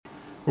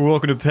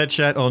Welcome to Pet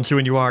Chat on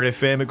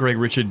 2NURFM. Greg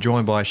Richard,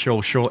 joined by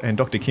Cheryl Shaw and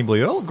Dr.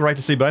 Kimberly Earl. Great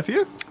to see both of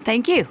you.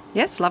 Thank you.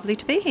 Yes, lovely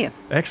to be here.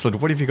 Excellent.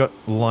 What have you got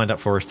lined up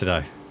for us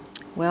today?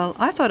 Well,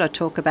 I thought I'd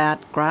talk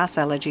about grass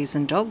allergies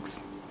in dogs.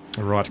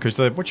 Right, because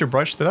what's your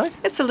brooch today?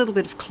 It's a little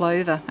bit of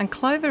clover, and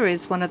clover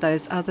is one of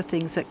those other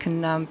things that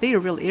can be a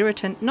real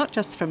irritant, not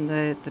just from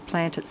the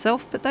plant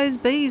itself, but those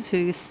bees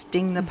who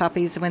sting the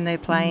puppies when they're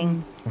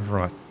playing.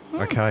 Right.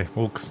 Okay.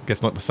 Well, I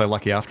guess not so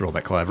lucky after all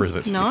that clover, is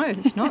it? No,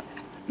 it's not.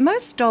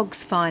 Most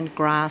dogs find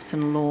grass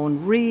and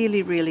lawn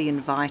really, really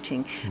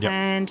inviting,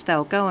 and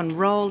they'll go and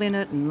roll in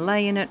it and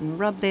lay in it and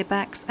rub their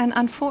backs. And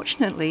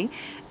unfortunately,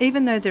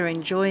 even though they're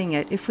enjoying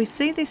it, if we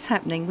see this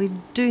happening, we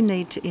do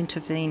need to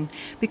intervene,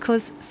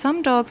 because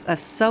some dogs are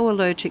so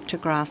allergic to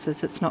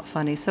grasses, it's not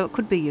funny. So it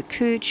could be your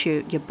cooch,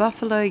 your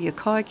buffalo, your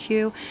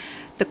kaiku,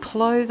 the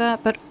clover,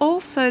 but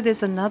also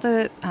there's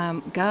another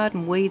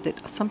garden weed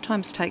that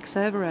sometimes takes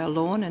over our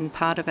lawn and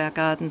part of our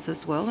gardens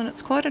as well, and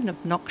it's quite an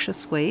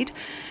obnoxious weed,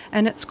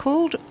 and it's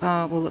called,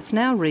 it's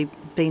now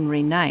been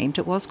renamed.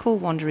 It was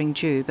called Wandering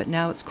Jew, but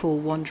now it's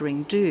called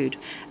Wandering Dude,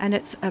 and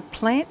it's a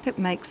plant that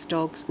makes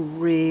dogs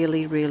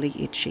really, really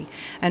itchy,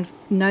 and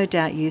no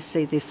doubt you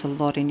see this a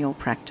lot in your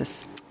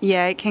practice.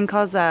 Yeah, it can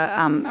cause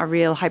a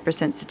real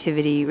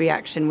hypersensitivity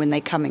reaction when they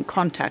come in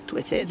contact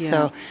with it. Yeah.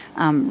 So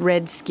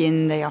red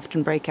skin, they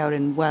often break out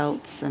in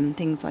welts and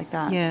things like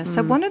that. Yeah,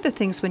 so one of the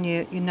things when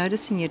you're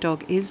noticing your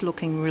dog is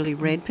looking really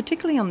red,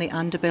 particularly on the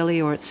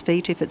underbelly or its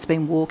feet if it's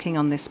been walking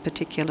on this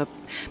particular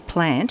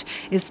plant,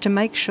 is to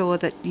make sure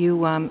that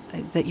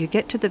you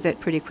get to the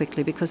vet pretty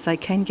quickly, because they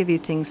can give you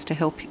things to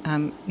help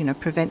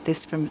prevent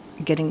this from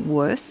getting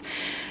worse.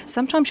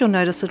 Sometimes you'll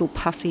notice little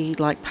pussy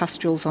like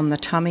pustules on the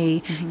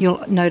tummy.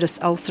 You'll notice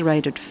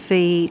ulcerated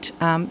feet,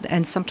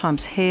 and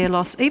sometimes hair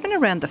loss. Even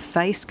around the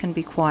face can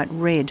be quite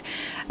red.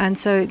 And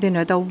so,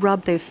 they'll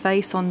rub their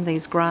face on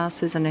these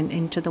grasses and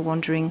into the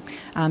wandering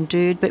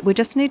dude. But we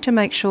just need to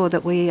make sure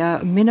that we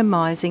are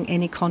minimising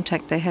any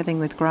contact they're having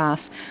with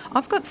grass.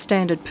 I've got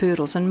standard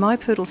poodles, and my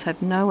poodles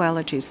have no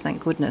allergies,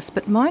 thank goodness.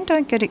 But mine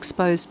don't get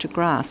exposed to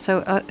grass.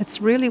 So it's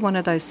really one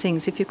of those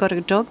things. If you've got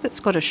a dog that's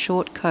got a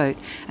short coat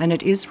and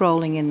it is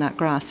rolling in that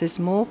grass, there's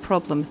more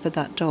problem for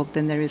that dog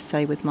than there is,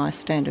 say, with my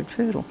standard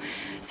poodle.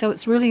 So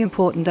it's really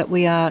important that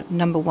we are,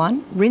 number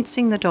one,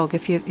 rinsing the dog.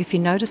 If you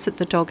notice that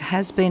the dog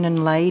has been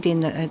and laid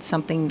in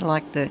something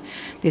like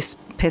this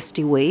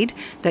pesty weed,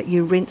 that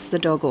you rinse the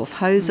dog off,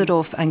 hose it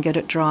off and get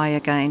it dry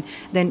again.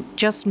 Then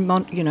just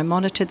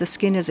monitor the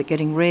skin. Is it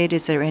getting red?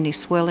 Is there any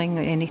swelling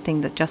or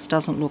anything that just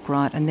doesn't look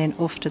right? And then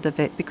off to the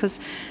vet, because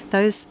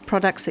those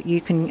products that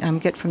you can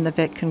get from the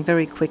vet can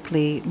very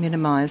quickly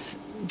minimise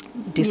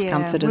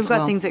discomfort as well.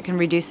 We've got things that can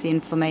reduce the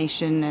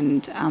inflammation,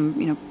 and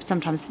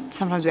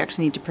sometimes we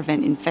actually need to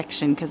prevent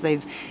infection because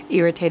they've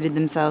irritated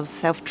themselves.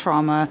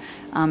 Self-trauma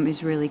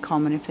is really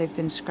common if they've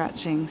been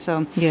scratching.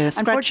 So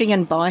scratching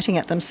and biting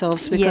at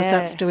themselves, because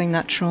that's doing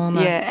that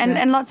trauma.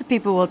 And lots of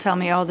people will tell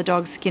me, oh, the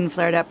dog's skin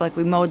flared up, like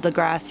we mowed the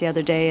grass the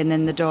other day, and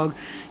then the dog,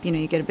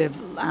 you get a bit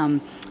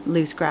of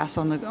loose grass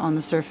on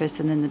the surface,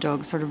 and then the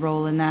dogs sort of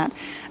roll in that.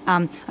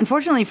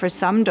 Unfortunately, for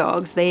some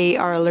dogs, they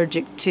are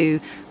allergic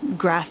to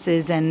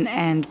grasses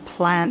and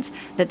plants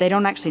that they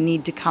don't actually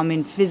need to come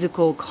in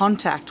physical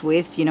contact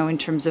with, in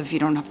terms of you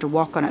don't have to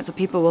walk on it. So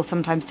people will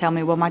sometimes tell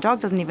me, well, my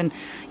dog doesn't even,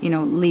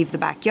 leave the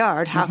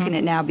backyard. How can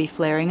it now be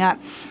flaring up?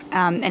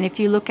 And if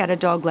you look at a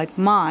dog like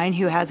mine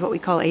who has what we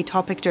call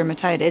atopic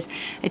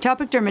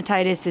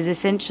dermatitis is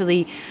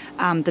essentially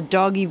the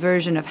doggy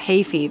version of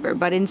hay fever,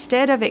 but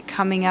instead of it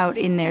coming out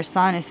in their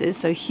sinuses,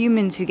 so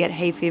humans who get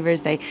hay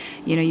fevers, they,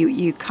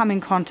 you come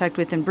in contact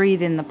with and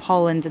breathe in the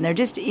pollens, and they're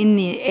just in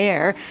the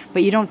air,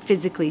 but you don't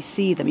physically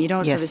see them. You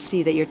don't sort of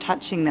see that you're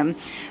touching them.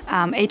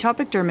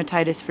 Atopic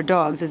dermatitis for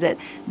dogs is that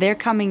they're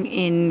coming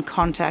in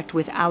contact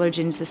with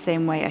allergens the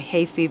same way a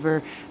hay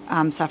fever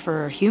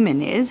sufferer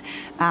human is,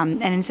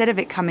 and instead of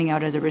it coming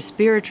out as a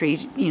respiratory,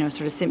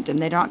 sort of symptom,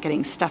 they're not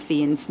getting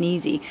stuffy and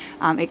sneezy.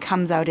 It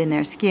comes out in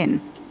their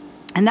skin.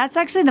 And that's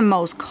actually the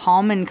most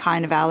common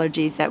kind of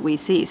allergies that we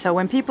see. So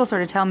when people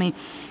sort of tell me,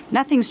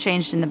 nothing's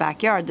changed in the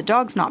backyard, the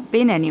dog's not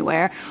been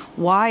anywhere,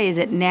 why is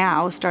it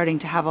now starting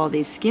to have all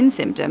these skin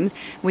symptoms?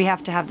 We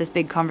have to have this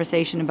big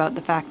conversation about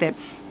the fact that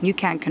you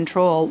can't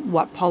control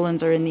what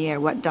pollens are in the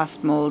air, what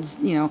dust molds,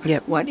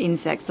 what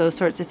insects, those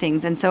sorts of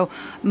things. And so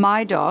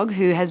my dog,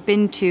 who has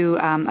been to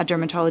a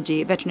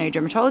veterinary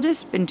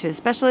dermatologist, been to a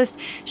specialist,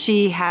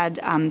 she had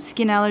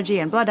skin allergy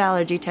and blood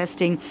allergy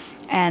testing,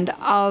 and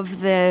of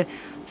the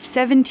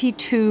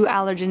 72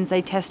 allergens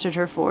they tested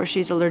her for,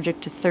 she's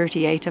allergic to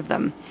 38 of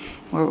them.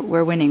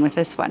 We're winning with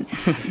this one.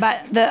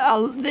 But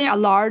a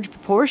large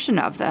proportion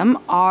of them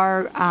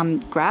are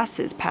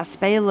grasses,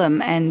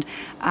 paspalum, and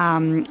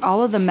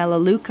all of the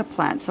melaleuca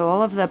plants. So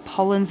all of the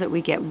pollens that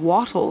we get,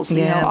 wattles.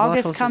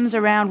 August comes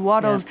around,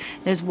 wattles. Yeah.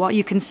 There's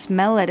you can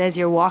smell it as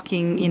you're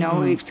walking.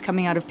 It's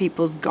coming out of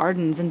people's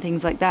gardens and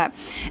things like that.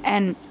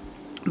 And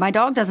my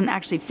dog doesn't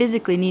actually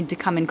physically need to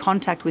come in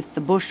contact with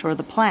the bush or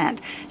the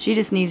plant. She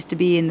just needs to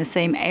be in the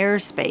same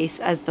airspace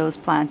as those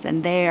plants,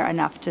 and they're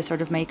enough to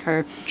sort of make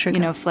her,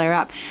 Trigger. flare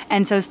up.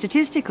 And so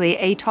statistically,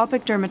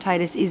 atopic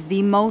dermatitis is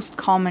the most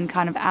common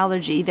kind of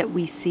allergy that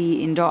we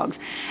see in dogs.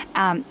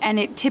 And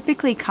it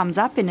typically comes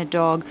up in a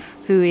dog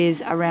who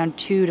is around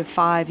 2 to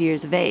 5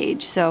 years of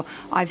age. So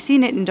I've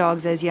seen it in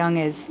dogs as young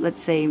as,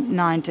 let's say,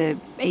 9 to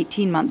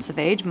 18 months of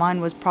age.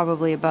 Mine was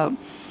probably about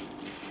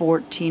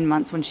 14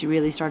 months when she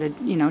really started,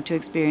 to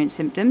experience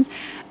symptoms.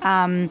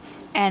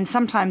 And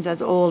sometimes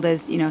as old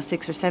as,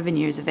 6 or 7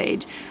 years of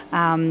age.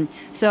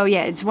 So,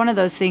 yeah, it's one of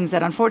those things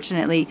that,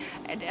 unfortunately,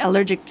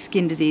 allergic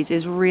skin disease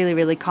is really,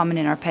 really common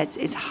in our pets.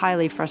 It's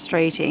highly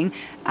frustrating.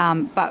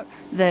 But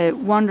the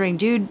wandering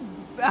dude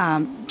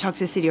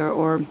toxicity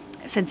or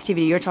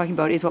sensitivity you're talking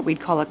about is what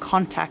we'd call a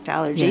contact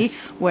allergy,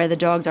 Yes. where the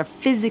dogs are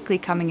physically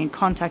coming in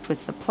contact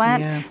with the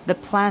plant. Yeah. The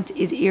plant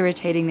is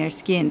irritating their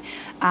skin.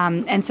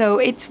 And so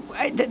it's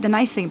the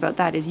nice thing about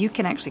that is you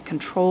can actually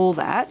control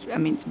that. I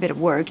mean, it's a bit of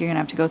work. You're going to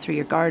have to go through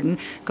your garden,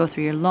 go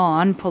through your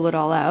lawn, pull it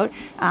all out.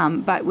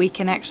 But we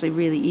can actually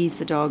really ease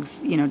the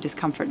dog's,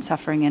 discomfort and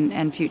suffering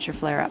and future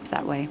flare-ups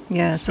that way.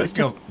 Yeah, so it's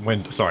just...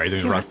 when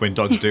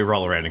dogs do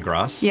roll around in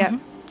grass, Yeah.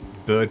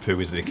 bird poo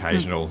is the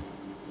occasional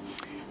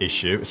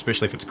issue,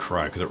 especially if it's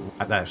crow, because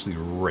that actually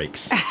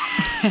reeks.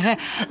 Yeah,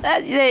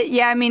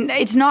 I mean,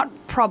 it's not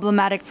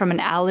problematic from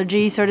an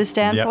allergy sort of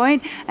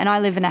standpoint. Yep. And I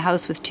live in a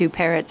house with 2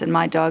 parrots, and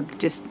my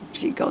dog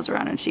she goes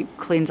around and she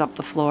cleans up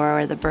the floor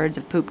where the birds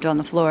have pooped on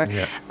the floor.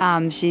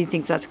 Yep. She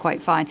thinks that's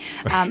quite fine.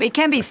 It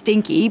can be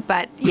stinky,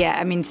 but yeah,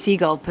 I mean,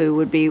 seagull poo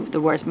would be the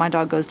worst. My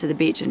dog goes to the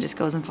beach and just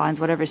goes and finds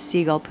whatever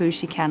seagull poo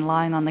she can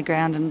lying on the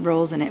ground and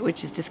rolls in it,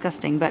 which is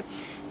disgusting. But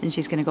then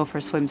she's going to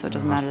a swim, so it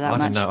doesn't matter that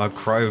much. I didn't know. A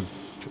crow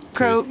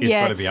is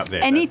got to be up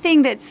there.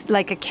 Anything that's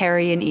like a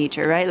carrion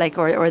eater, right? Like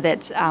or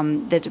that's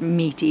that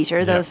meat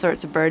eater. Those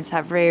sorts of birds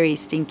have very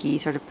stinky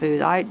sort of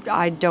poo.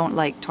 I don't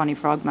like tawny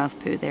frogmouth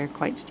poo. They're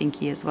quite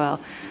stinky as well.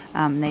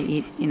 They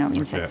eat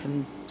insects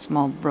and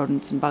small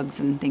rodents and bugs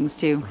and things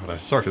too. Right.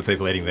 Sorry for the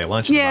people eating their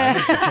lunch.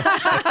 Yeah.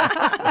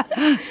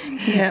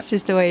 Yeah. It's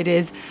just the way it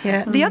is.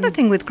 Yeah. The other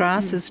thing with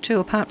grasses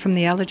too, apart from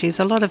the allergies,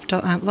 a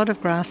lot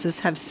of grasses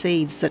have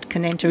seeds that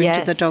can enter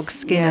into the dog's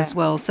skin as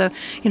well. So,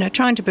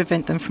 trying to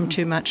prevent them from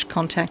too much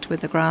contact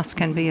with the grass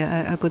can be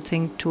a good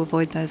thing to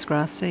avoid those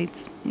grass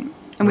seeds. Yeah.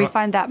 And we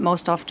find that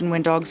most often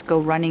when dogs go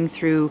running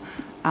through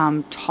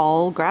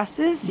tall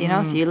grasses,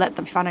 so you let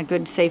them find a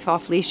good safe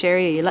off-leash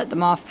area, you let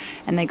them off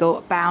and they go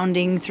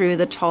bounding through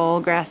the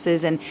tall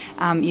grasses, and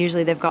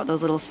usually they've got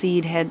those little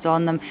seed heads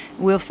on them.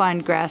 We'll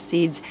find grass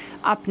seeds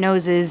up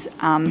noses,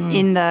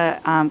 in the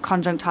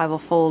conjunctival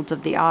folds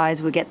of the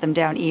eyes. We get them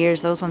down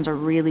ears. Those ones are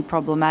really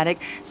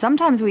problematic.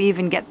 Sometimes we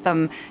even get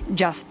them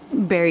just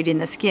buried in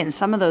the skin.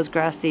 Some of those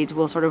grass seeds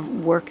will sort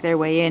of work their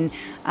way in.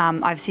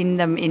 I've seen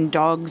them in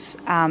dogs,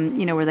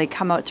 where they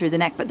come out through the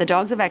neck, but the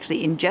dogs have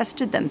actually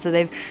ingested them. So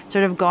they've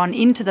sort of gone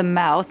into the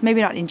mouth,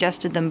 maybe not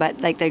ingested them, but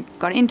like they've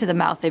gone into the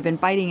mouth. They've been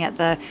biting at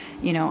the,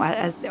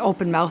 as the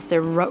open mouth,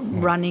 they're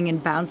running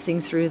and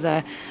bouncing through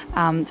the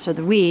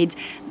weeds.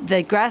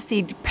 The grass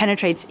seed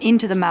penetrates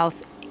into the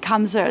mouth,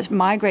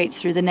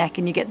 migrates through the neck,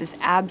 and you get this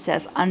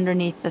abscess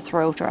underneath the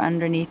throat or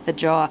underneath the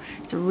jaw.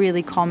 It's a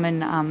really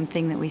common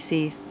thing that we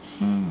see.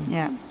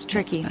 Yeah, it's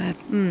tricky. That's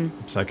bad.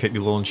 So keep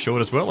your lawn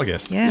short as well, I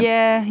guess.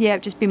 Yeah.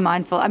 Just be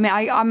mindful. I mean,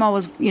 I'm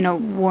always,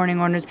 warning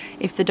owners,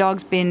 if the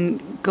dog's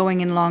been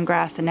going in long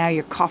grass and now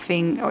you're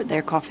coughing or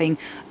they're coughing,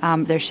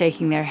 they're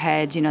shaking their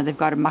head, they've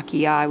got a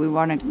mucky eye, we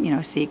want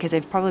to, see, because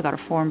they've probably got a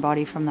foreign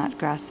body from that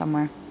grass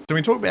somewhere. So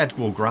we talked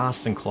about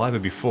grass and clover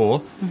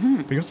before,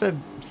 but you also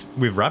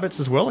with rabbits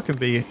as well, it can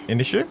be an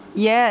issue.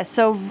 Yeah,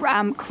 so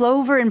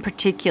clover in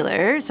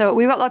particular. So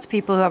we've got lots of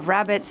people who have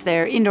rabbits.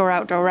 They're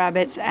indoor-outdoor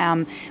rabbits.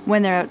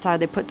 When they're outside,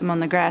 they put them on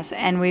the grass.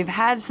 And we've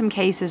had some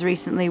cases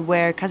recently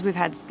where, because we've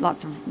had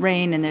lots of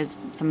rain and there's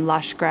some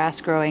lush grass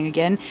growing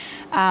again,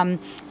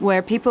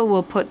 where people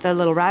will put the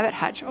little rabbit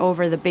hutch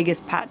over the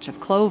biggest patch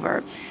of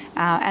clover.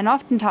 And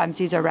oftentimes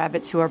these are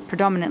rabbits who are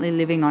predominantly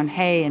living on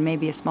hay and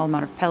maybe a small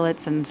amount of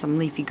pellets and some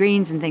leafy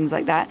greens and things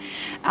like that.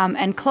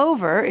 And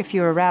clover, if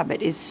you're a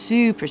rabbit, is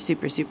super,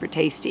 super, super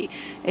tasty.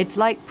 It's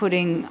like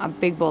putting a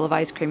big bowl of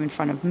ice cream in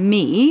front of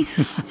me.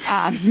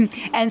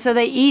 And so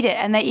they eat it,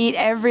 and they eat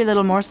every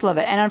little morsel of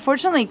it. And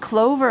unfortunately,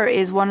 clover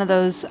is one of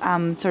those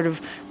sort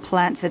of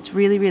plants that's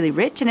really, really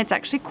rich, and it's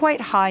actually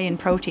quite high in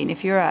protein.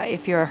 If you're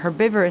a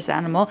herbivorous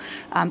animal,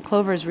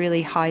 clover is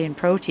really high in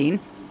protein.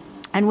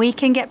 And we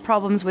can get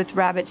problems with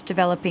rabbits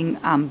developing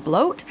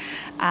bloat.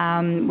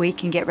 We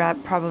can get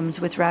problems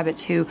with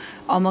rabbits who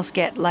almost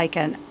get like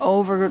an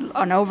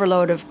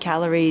overload of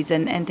calories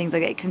and things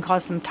like that. It can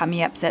cause some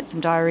tummy upset,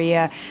 some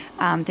diarrhea,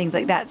 things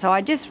like that. So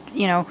I just,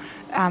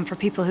 for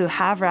people who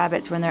have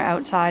rabbits when they're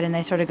outside and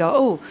they sort of go,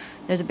 oh,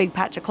 there's a big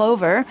patch of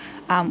clover,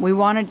 we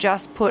want to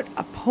just put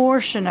a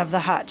portion of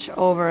the hutch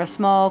over a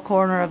small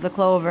corner of the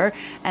clover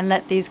and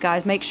let these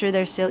guys make sure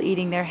they're still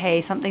eating their hay,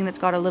 something that's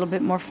got a little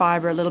bit more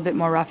fiber, a little bit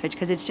more roughage,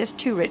 because it's just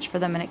too rich for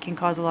them and it can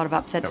cause a lot of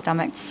upset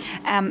stomach.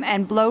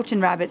 And bloat in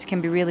rabbits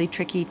can be really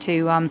tricky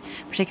to,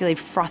 particularly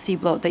frothy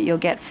bloat that you'll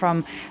get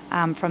from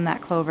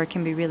that clover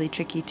can be really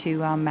tricky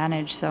to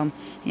manage. So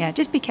yeah,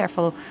 just be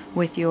careful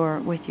with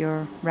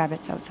your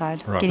rabbits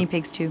outside. Right. Guinea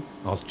pigs too.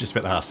 I was just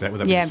about to ask that.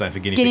 Would that be the same for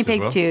guinea pigs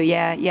pigs as well? too.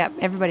 Yeah.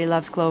 Everybody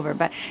loves clover,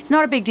 but it's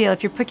not a big deal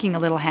if you're picking a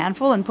little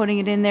handful and putting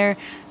it in their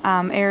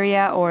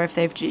area, or if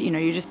they've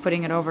you're just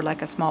putting it over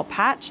like a small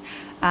patch.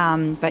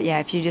 But yeah,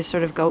 if you just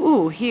sort of go,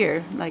 ooh,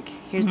 here's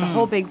the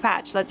whole big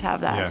patch. Let's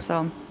have that. Yeah.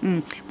 So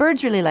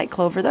birds really like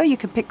clover, though. You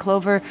can pick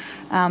clover,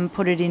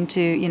 put it into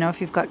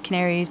if you've got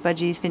canaries,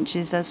 budgies,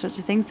 finches, those sorts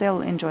of things,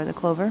 they'll enjoy the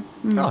clover.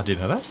 Oh, I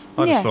didn't know that.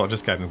 I just thought I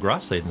just gave them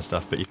grass seed and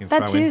stuff, but you can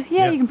that throw too. in.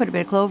 Yeah, you can put a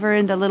bit of clover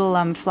in the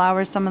little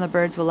flowers. Some of the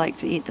birds will like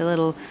to eat the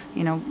little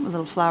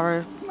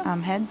flower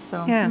heads.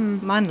 So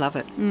mine love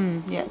it.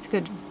 Yeah, it's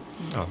good.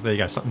 Oh, there you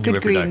go. Something Good new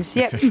every day. greens,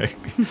 yep.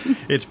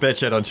 It's Pet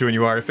Chat on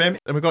 2NURFM.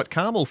 And we've got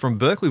Carmel from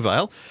Berkeley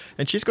Vale,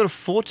 and she's got a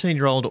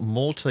 14-year-old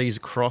Maltese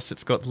cross.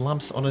 It's got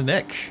lumps on her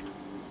neck.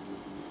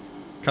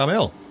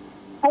 Carmel.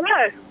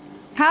 Hello.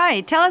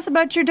 Hi, tell us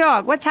about your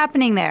dog. What's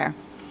happening there?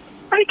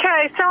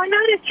 Okay, so I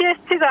noticed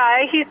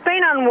yesterday he's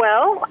been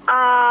unwell,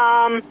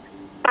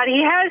 but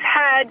he has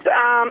had,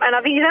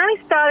 and he's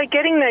only started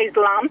getting these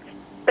lumps,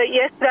 but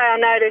yesterday I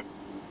noticed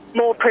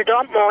more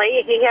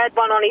predominantly he had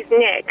one on his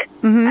neck.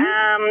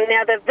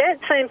 Now the vet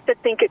seems to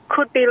think it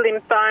could be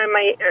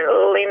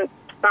lymphoma,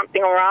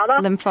 something or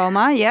other.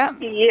 Lymphoma, yeah.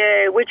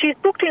 Yeah, which he's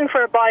booked in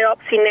for a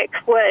biopsy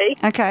next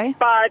week. Okay.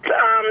 But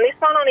this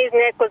one on his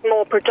neck was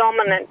more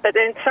predominant. But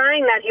then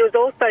saying that, he was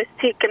also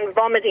sick and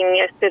vomiting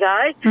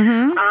yesterday.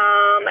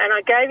 And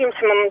I gave him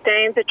some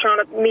Danzatron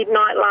at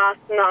midnight last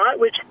night,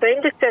 which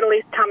seemed to settle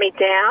his tummy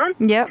down.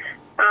 Yep.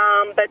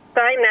 But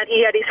saying that,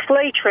 he had his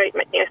flea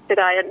treatment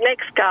yesterday at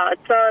NexGard.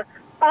 So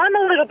I'm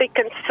a little bit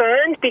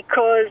concerned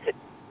because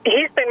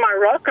he's been my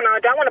rock and I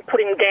don't want to put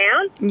him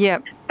down.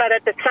 Yep. But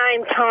at the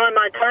same time,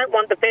 I don't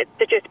want the vet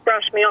to just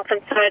brush me off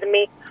and say to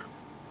me,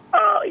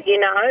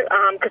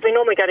 because we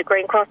normally go to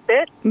Green Cross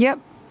Vet. Yep.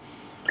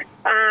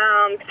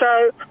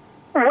 So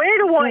where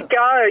do I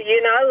go?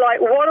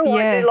 What do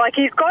I do? Like,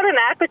 he's got an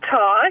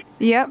appetite.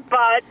 Yep.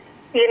 But,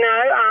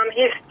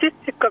 he's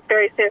just got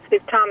very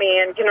sensitive tummy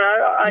and,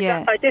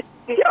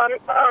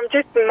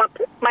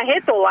 my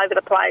head's all over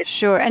the place.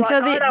 Sure. And so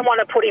I don't want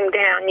to put him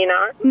down,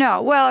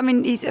 No. Well, I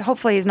mean,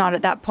 hopefully he's not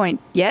at that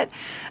point yet.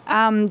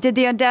 Did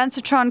the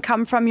ondansetron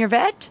come from your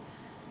vet?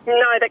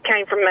 No, that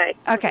came from me.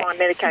 Okay. My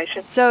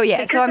medication. So,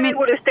 yeah. Because they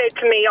would have said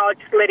to me,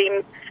 just let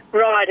him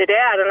ride it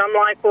out. And I'm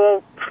like,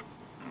 well...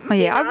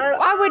 Yeah,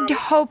 I would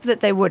hope that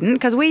they wouldn't,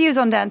 because we use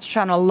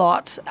ondansetron a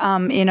lot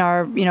in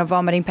our,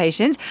 vomiting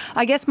patients.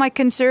 I guess my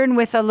concern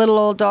with a little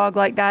old dog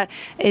like that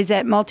is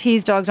that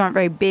Maltese dogs aren't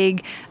very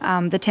big.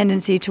 The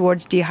tendency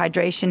towards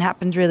dehydration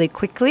happens really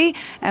quickly,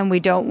 and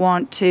we don't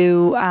want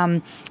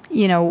to,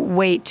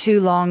 wait too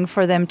long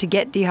for them to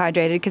get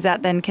dehydrated, because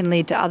that then can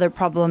lead to other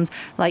problems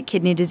like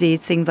kidney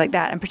disease, things like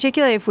that. And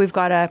particularly if we've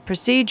got a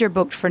procedure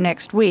booked for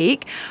next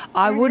week,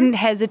 I wouldn't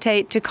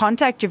hesitate to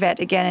contact your vet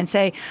again and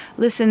say,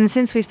 listen,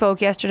 since we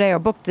spoke yesterday or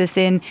booked this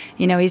in,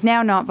 he's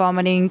now not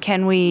vomiting.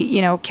 Can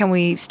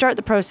we start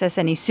the process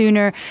any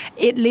sooner?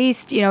 At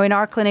least, in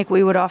our clinic,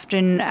 we would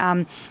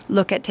often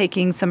look at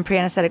taking some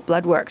pre-anesthetic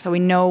blood work so we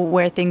know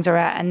where things are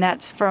at. And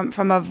that's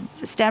from a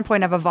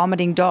standpoint of a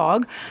vomiting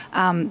dog,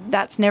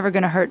 that's never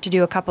going to hurt to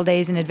do a couple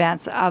days in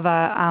advance of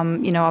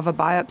a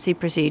biopsy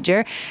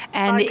procedure.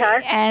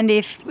 And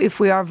if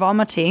we are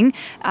vomiting,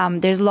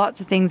 there's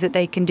lots of things that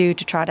they can do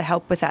to try to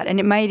help with that. And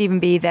it might even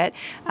be that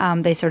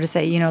they sort of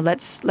say,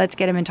 let's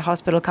get him into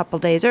hospital a couple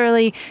days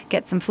early,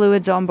 get some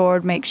fluids on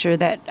board, make sure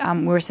that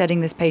we're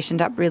setting this patient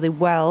up really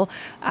well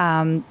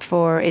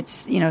for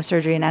its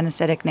surgery and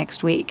anesthetic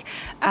next week.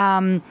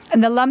 And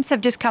the lumps have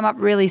just come up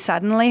really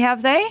suddenly,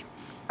 have they?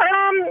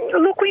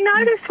 Look, we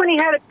noticed when he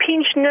had a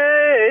pinched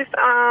nerve,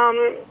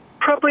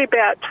 probably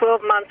about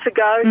 12 months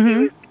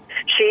ago,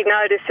 she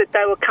noticed that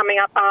they were coming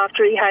up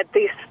after he had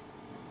this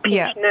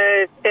pinched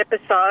nerve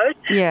episode.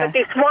 Yeah. But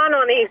this one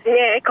on his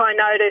neck, I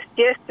noticed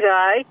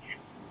yesterday,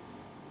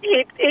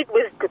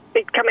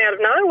 it come out of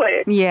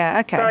nowhere. Yeah,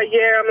 okay. So,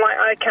 I'm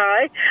like,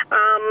 okay.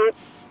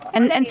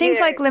 And things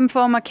like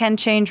lymphoma can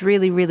change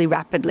really, really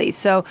rapidly.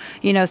 So,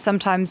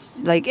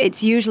 sometimes,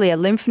 it's usually a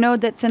lymph node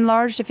that's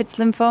enlarged if it's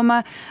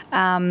lymphoma.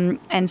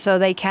 And so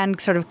they can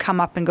sort of come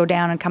up and go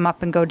down and come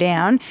up and go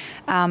down.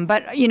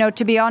 But,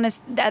 to be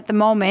honest, at the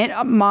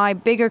moment, my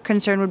bigger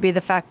concern would be the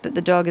fact that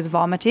the dog is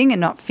vomiting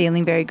and not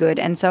feeling very good.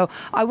 And so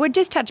I would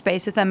just touch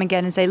base with them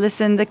again and say,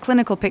 listen, the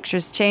clinical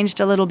picture's changed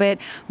a little bit.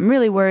 I'm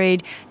really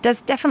worried.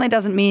 Definitely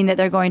doesn't mean that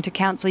they're going to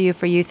counsel you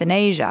for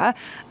euthanasia.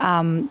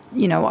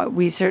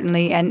 We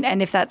certainly...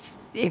 And if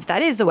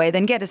that is the way,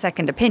 then get a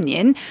second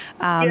opinion,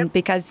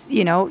 because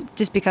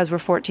just because we're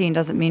 14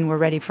 doesn't mean we're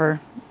ready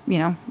for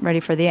ready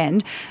for the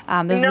end.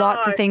 There's No.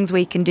 lots of things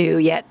we can do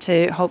yet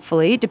to,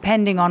 hopefully,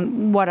 depending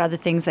on what other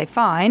things they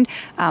find.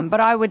 But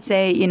I would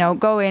say,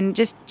 go in,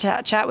 just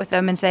chat with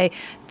them and say,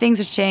 things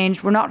have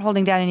changed. We're not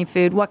holding down any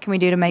food. What can we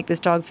do to make this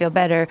dog feel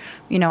better?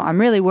 I'm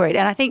really worried.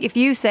 And I think if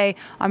you say,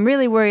 I'm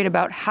really worried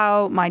about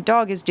how my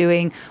dog is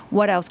doing,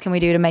 what else can we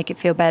do to make it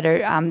feel better?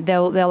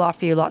 They'll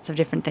offer you lots of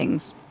different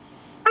things.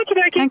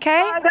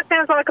 Okay? That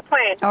sounds like a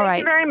plan. All right. Thank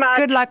you very much.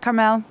 Good luck,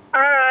 Carmel.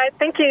 All right.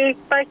 Thank you.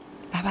 Bye.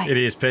 Bye-bye. It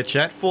is Pet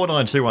Chat,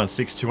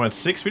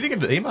 49216216. We did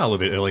get an email a little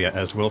bit earlier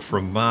as well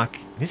from Mark.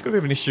 He's got a bit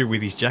of an issue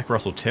with his Jack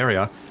Russell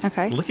Terrier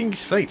licking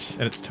his feet,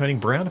 and it's turning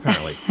brown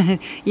apparently.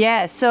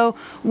 Yeah, so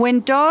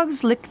when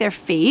dogs lick their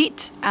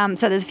feet,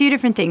 so there's a few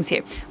different things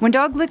here. When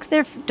dogs lick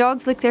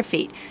their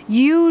feet,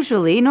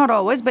 usually, not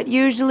always, but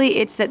usually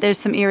it's that there's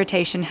some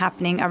irritation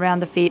happening around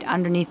the feet,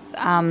 underneath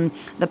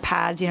the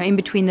pads, in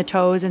between the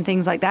toes and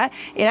things like that.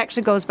 It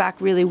actually goes back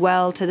really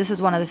well to, this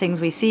is one of the things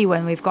we see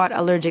when we've got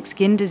allergic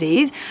skin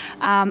disease.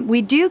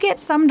 We do get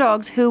some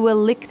dogs who will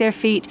lick their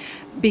feet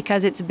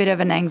because it's a bit of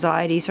an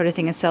anxiety sort of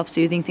thing, a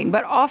self-soothing thing.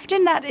 But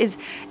often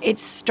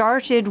it's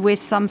started with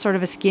some sort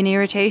of a skin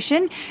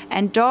irritation.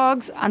 And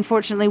dogs,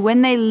 unfortunately,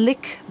 when they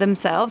lick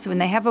themselves, when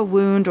they have a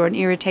wound or an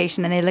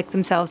irritation and they lick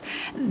themselves,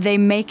 they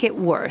make it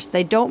worse.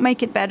 They don't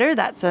make it better.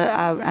 That's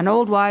an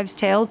old wives'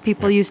 tale.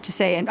 People used to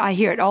say, and I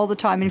hear it all the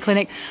time in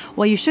clinic,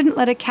 well, you shouldn't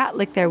let a cat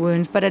lick their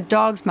wounds, but a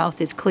dog's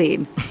mouth is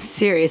clean.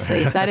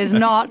 Seriously, that is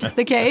not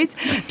the case.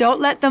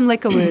 Don't let them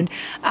lick a wound.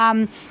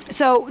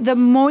 So the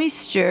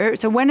moisture,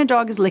 so when a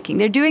dog is licking,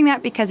 they're doing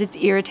that because it's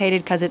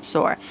irritated, because it's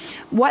sore.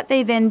 What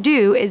they then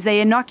do is they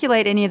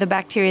inoculate any of the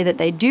bacteria that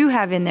they do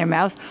have in their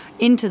mouth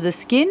into the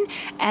skin,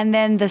 and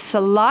then the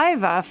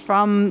saliva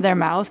from their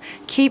mouth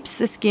keeps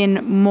the skin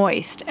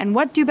moist. And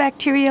what do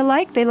bacteria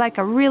like? They like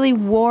a really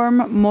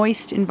warm,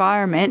 moist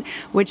environment,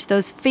 which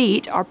those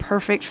feet are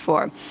perfect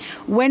for.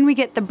 When we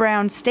get the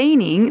brown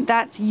staining,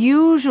 that's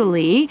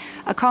usually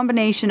a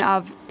combination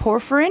of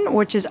porphyrin,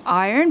 which is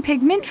iron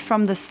pigment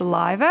from the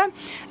saliva.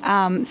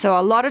 So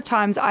a lot of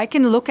times I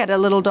can look at a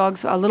little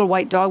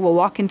white dog will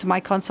walk into my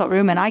consult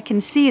room and I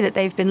can see that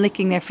they've been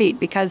licking their feet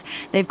because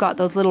they've got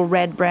those little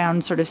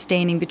red-brown sort of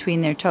staining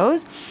between their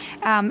toes.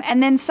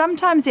 And then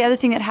sometimes the other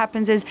thing that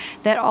happens is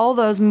that all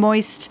those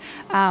moist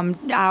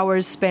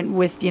hours spent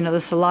with, the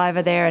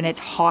saliva there, and it's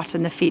hot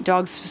and the feet,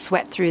 dogs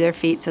sweat through their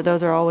feet, so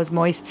those are always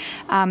moist.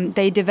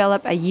 They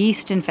develop a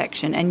yeast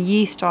infection, and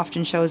yeast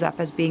often shows up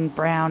as being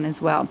brown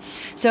as well.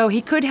 So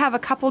he could have a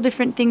couple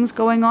different things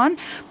going on,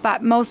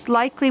 but most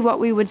likely what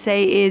we would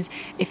say is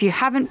if you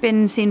haven't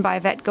been seen by a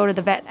vet, go to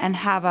the vet and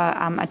have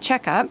a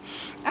checkup.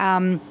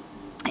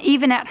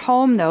 Even at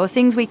home, though,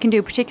 things we can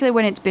do, particularly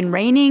when it's been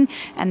raining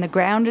and the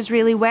ground is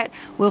really wet,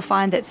 we'll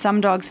find that some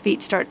dogs'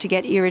 feet start to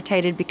get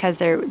irritated because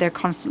they're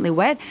constantly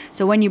wet.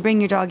 So when you bring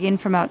your dog in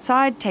from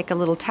outside, take a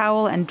little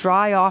towel and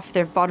dry off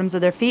their bottoms of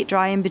their feet,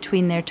 dry in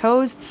between their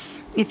toes.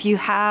 If you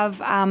have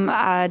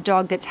a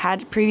dog that's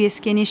had previous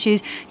skin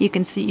issues, you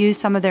can use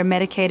some of their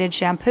medicated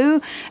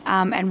shampoo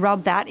and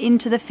rub that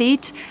into the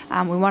feet.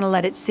 We want to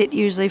let it sit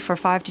usually for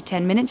 5 to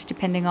 10 minutes,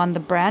 depending on the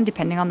brand,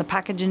 depending on the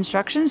package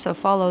instructions. So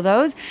follow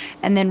those,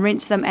 and then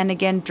rinse them, and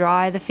again,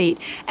 dry the feet.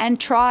 And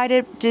try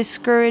to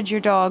discourage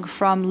your dog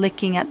from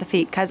licking at the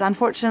feet, because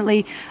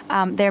unfortunately,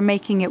 they're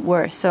making it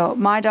worse. So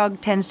my dog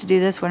tends to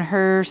do this when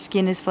her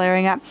skin is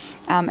flaring up,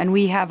 and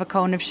we have a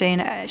cone of shame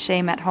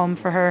at home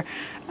for her.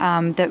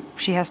 That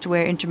she has to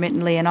wear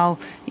intermittently, and I'll,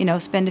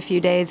 spend a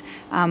few days,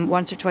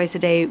 once or twice a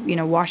day,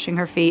 washing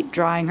her feet,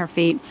 drying her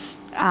feet.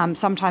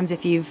 Sometimes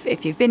if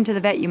you've been to the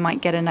vet, you might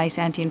get a nice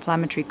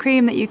anti-inflammatory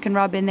cream that you can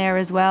rub in there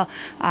as well.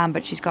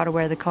 But she's got to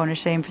wear the cone of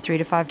shame for 3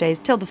 to 5 days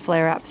till the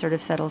flare-up sort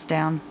of settles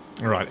down.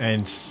 All right,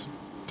 and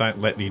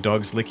don't let your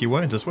dogs lick your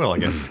wounds as well, I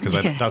guess, because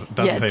that doesn't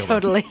heal them.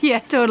 Totally. Yeah,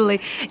 totally.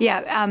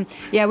 Yeah,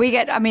 we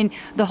get,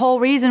 the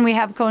whole reason we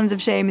have cones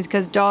of shame is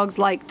because dogs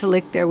like to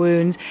lick their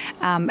wounds,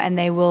 and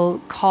they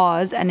will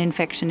cause an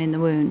infection in the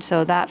wound.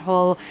 So that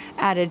whole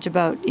adage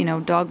about,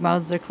 dog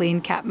mouths are clean,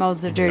 cat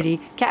mouths are dirty.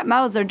 Yep. Cat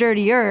mouths are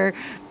dirtier,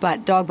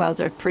 but dog mouths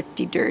are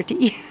pretty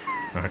dirty.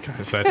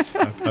 Okay, so that's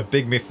a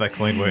big myth, that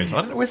clean wounds.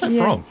 I don't know, where's that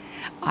from?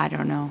 I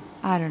don't know.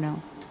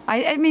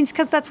 I mean, it's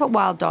because that's what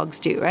wild dogs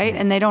do, right?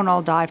 And they don't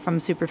all die from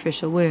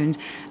superficial wounds.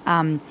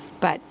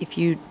 But if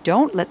you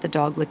don't let the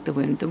dog lick the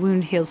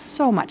wound heals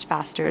so much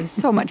faster and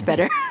so much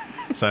better.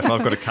 So if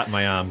I've got to cut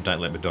my arm, don't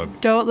let my dog.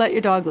 Don't let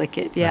your dog lick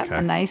it. Yeah, okay.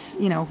 A nice,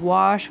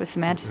 wash with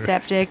some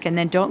antiseptic, and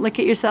then don't lick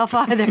it yourself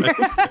either.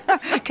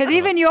 Because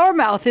even your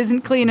mouth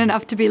isn't clean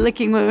enough to be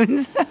licking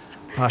wounds.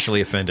 Partially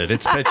offended.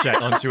 It's Pet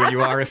Chat on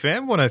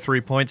 2NURFM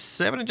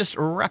 103.7. And just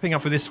wrapping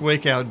up for this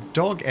week, our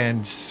dog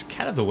and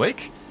cat of the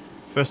week.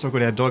 First look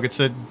at our dog. It's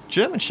a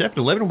German Shepherd,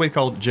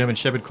 11-week-old German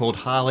Shepherd called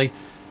Harley.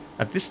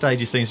 At this stage,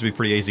 he seems to be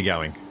pretty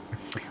easygoing.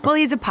 Well,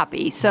 he's a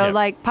puppy, so Yep.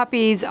 like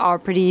puppies are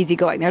pretty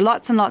easygoing. They're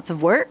lots and lots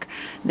of work.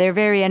 They're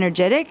very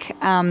energetic.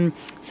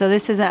 So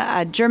this is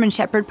a German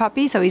Shepherd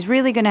puppy. So he's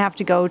really going to have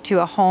to go to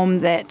a home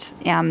that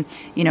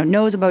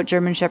knows about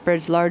German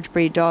Shepherds, large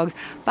breed dogs.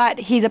 But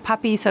he's a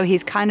puppy, so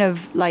he's kind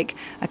of like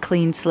a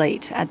clean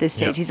slate at this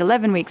stage. Yep. He's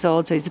 11 weeks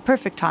old, so he's the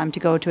perfect time to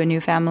go to a new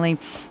family.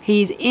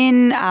 He's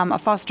in a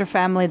foster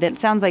family that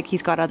sounds like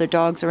he's got other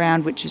dogs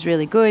around, which is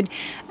really good.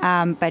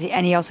 But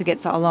he also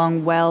gets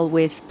along well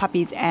with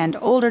puppies and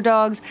older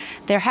dogs.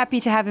 They're happy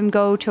to have him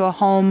go to a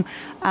home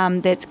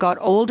that's got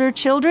older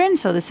children.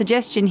 So the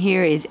suggestion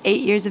here is 8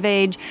 years of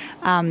age.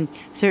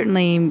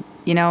 Certainly,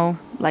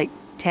 like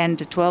 10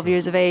 to 12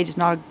 years of age is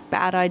not a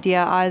bad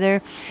idea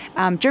either.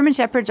 German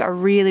Shepherds are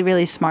really,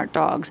 really smart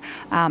dogs,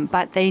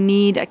 but they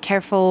need a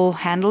careful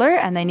handler,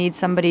 and they need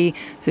somebody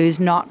who's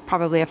not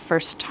probably a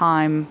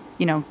first-time,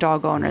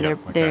 dog owner. Yep,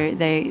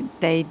 okay.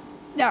 They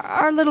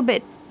are a little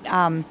bit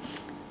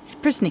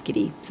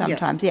persnickety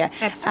sometimes. Yeah.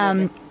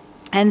 Absolutely.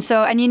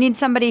 And you need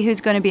somebody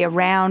who's going to be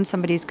around,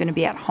 somebody who's going to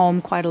be at home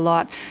quite a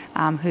lot,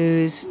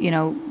 who's,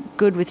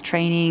 good with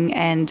training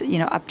and,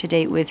 up to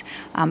date with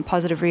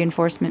positive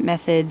reinforcement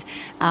methods.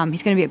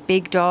 He's going to be a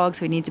big dog,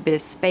 so he needs a bit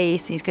of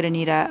space. He's going to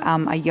need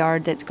a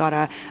yard that's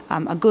got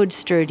a good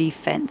sturdy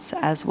fence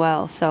as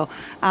well. So,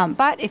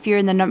 but if you're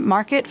in the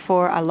market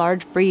for a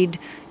large breed,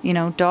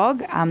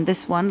 dog,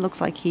 this one looks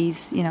like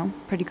he's,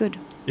 pretty good.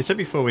 You said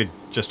before we're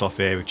just off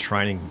air with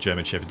training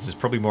German Shepherds is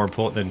probably more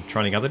important than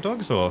training other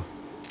dogs, or?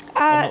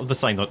 I'm not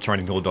saying not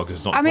training all dogs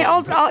is not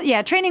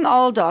important. Training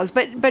all dogs,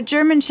 but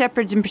German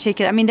Shepherds in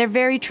particular, they're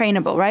very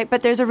trainable, right?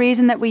 But there's a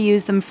reason that we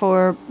use them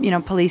for,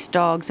 police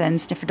dogs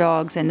and sniffer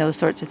dogs and those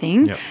sorts of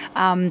things.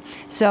 Yep.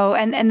 So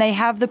they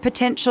have the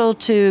potential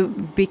to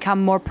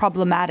become more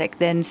problematic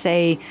than,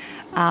 say,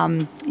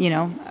 a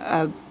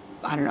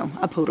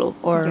poodle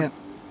or... Yeah.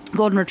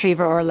 Golden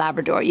Retriever or a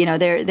Labrador.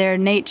 Their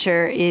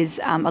nature is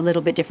a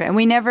little bit different. And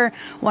we never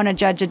want to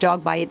judge a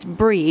dog by its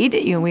breed.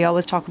 We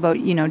always talk about,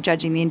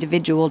 judging the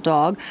individual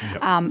dog.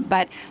 Yep.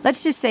 But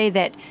let's just say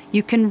that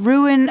you can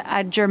ruin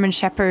a German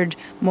Shepherd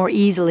more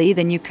easily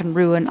than you can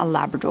ruin a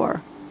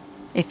Labrador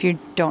if you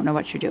don't know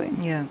what you're doing.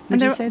 Yeah. Would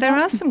And you say there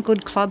that? are some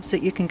good clubs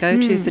that you can go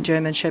to for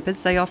German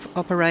Shepherds. They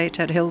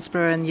operate at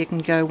Hillsborough, and you can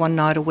go one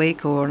night a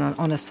week or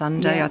on a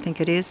Sunday, Yeah. I think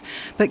it is.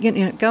 But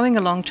going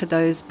along to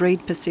those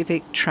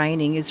breed-specific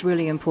training is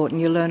really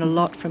important. You learn a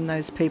lot from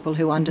those people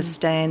who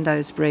understand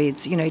those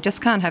breeds. You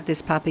just can't have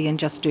this puppy and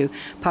just do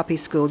puppy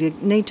school. You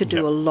need to do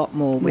Yep. a lot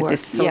more with Work.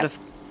 this sort Yep. of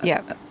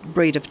Yep.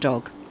 breed of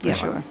dog. Yeah.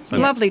 Sure. So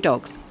Lovely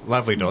dogs.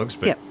 Lovely dogs,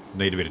 but Yep.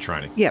 need a bit of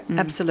training. Yeah,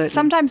 absolutely.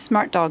 Sometimes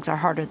smart dogs are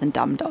harder than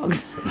dumb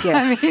dogs.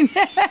 Yeah.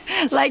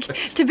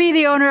 To be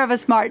the owner of a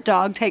smart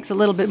dog takes a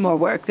little bit more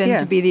work than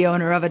Yeah. to be the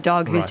owner of a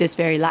dog who's Right. just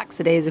very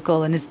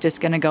lackadaisical and is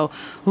just going to go,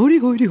 hoity,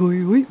 hoity,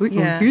 hoity, hoity,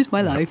 Yeah. here's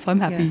my life, I'm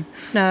happy.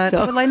 Yeah. No,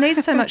 So- well, they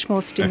need so much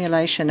more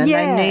stimulation, and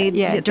Yeah, they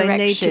need direction they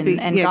need to be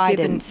and given,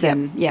 guidance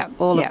and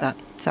all yeah. of that.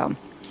 So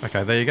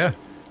Okay, there you go.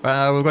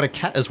 We've got a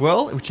cat as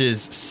well, which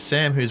is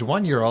Sam, who's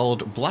 1 year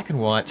old, black and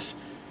white,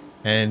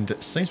 and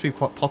seems to be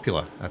quite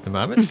popular at the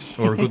moment,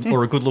 or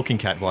a good looking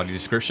cat by the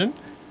description.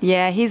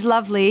 yeah, he's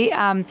lovely.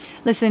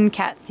 Listen,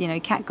 cats,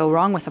 you can't go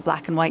wrong with a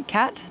black and white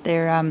cat.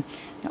 They're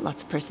got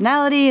lots of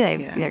personality.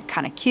 They're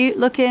kind of cute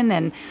looking,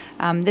 and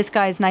this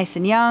guy's nice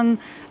and young.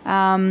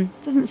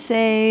 Doesn't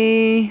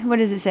say, what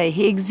does it say?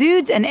 He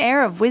exudes an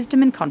air of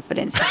wisdom and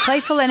confidence. He's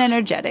playful and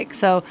energetic.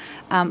 So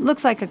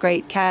looks like a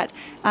great cat.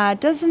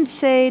 Does it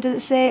say?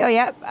 Oh,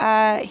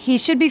 yeah. He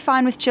should be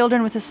fine with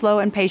children with a slow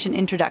and patient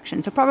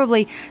introduction. So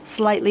probably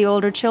slightly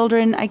older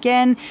children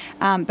again,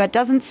 but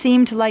doesn't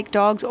seem to like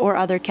dogs or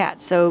other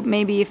cats. So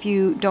maybe if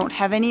you don't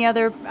have any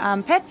other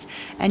pets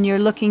and you're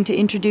looking to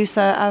introduce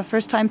a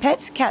first-time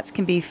pet, cats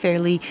can be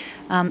fairly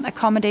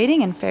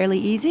accommodating and fairly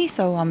easy.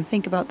 So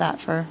think about that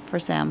for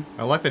Sam.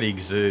 I like that he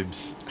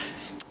exudes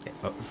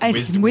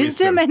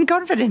Wisdom and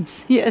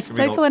confidence. Yes,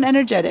 playful and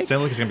energetic.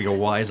 Sounds like he's going to be a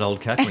wise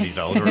old cat when he's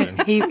older.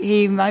 And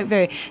He might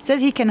very. It says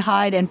he can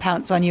hide and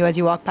pounce on you as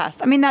you walk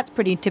past. I mean, that's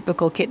pretty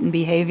typical kitten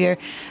behavior.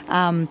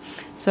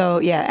 So,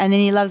 yeah. And then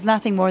he loves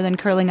nothing more than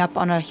curling up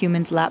on a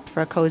human's lap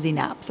for a cozy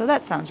nap. So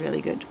that sounds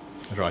really good.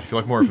 right, if you'd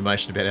like more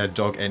information about our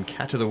dog and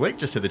cat of the week,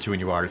 just head to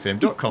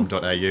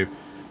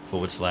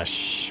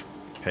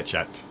 2NURFM.com.au/pet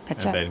chat. Pet and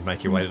chat. then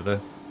make your way to the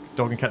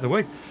dog and cat of the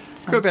week.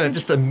 We've got about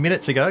just a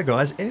minute to go,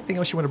 guys. Anything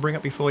else you want to bring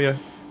up before you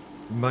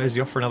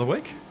mosey off for another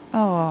week?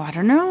 Oh, I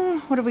don't know.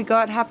 What have we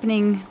got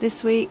happening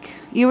this week?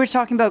 You were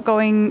talking about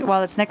going.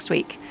 Well, it's next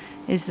week.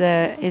 Is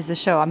the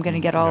show? I'm going to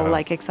get all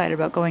Yeah. excited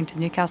about going to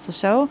the Newcastle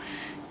show.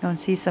 Go and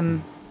see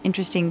some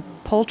interesting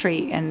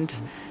poultry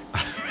and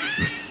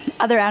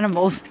other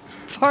animals,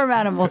 farm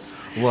animals.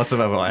 Lots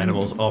of other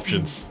animals,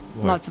 options.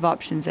 Lots of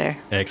options there.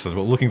 Excellent.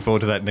 Well, looking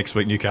forward to that next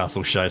week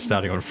Newcastle show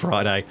starting on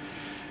Friday.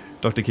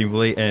 Dr.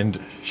 Kimberly and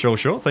Cheryl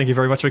Shaw, thank you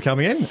very much for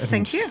coming in.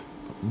 Thank you.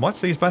 Might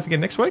see you both again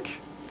next week.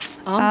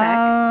 I'm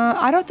back.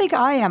 I don't think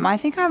I am. I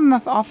think I'm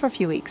off for a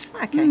few weeks.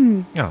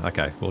 Okay. Oh,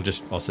 okay. Well,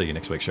 I'll see you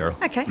next week,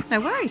 Cheryl. Okay,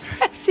 no worries.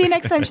 See you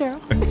next time, Cheryl.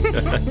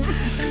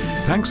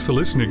 Thanks for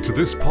listening to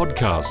this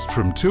podcast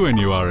from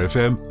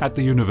 2NURFM at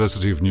the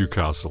University of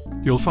Newcastle.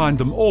 You'll find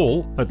them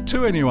all at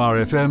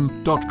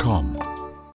 2NURFM.com.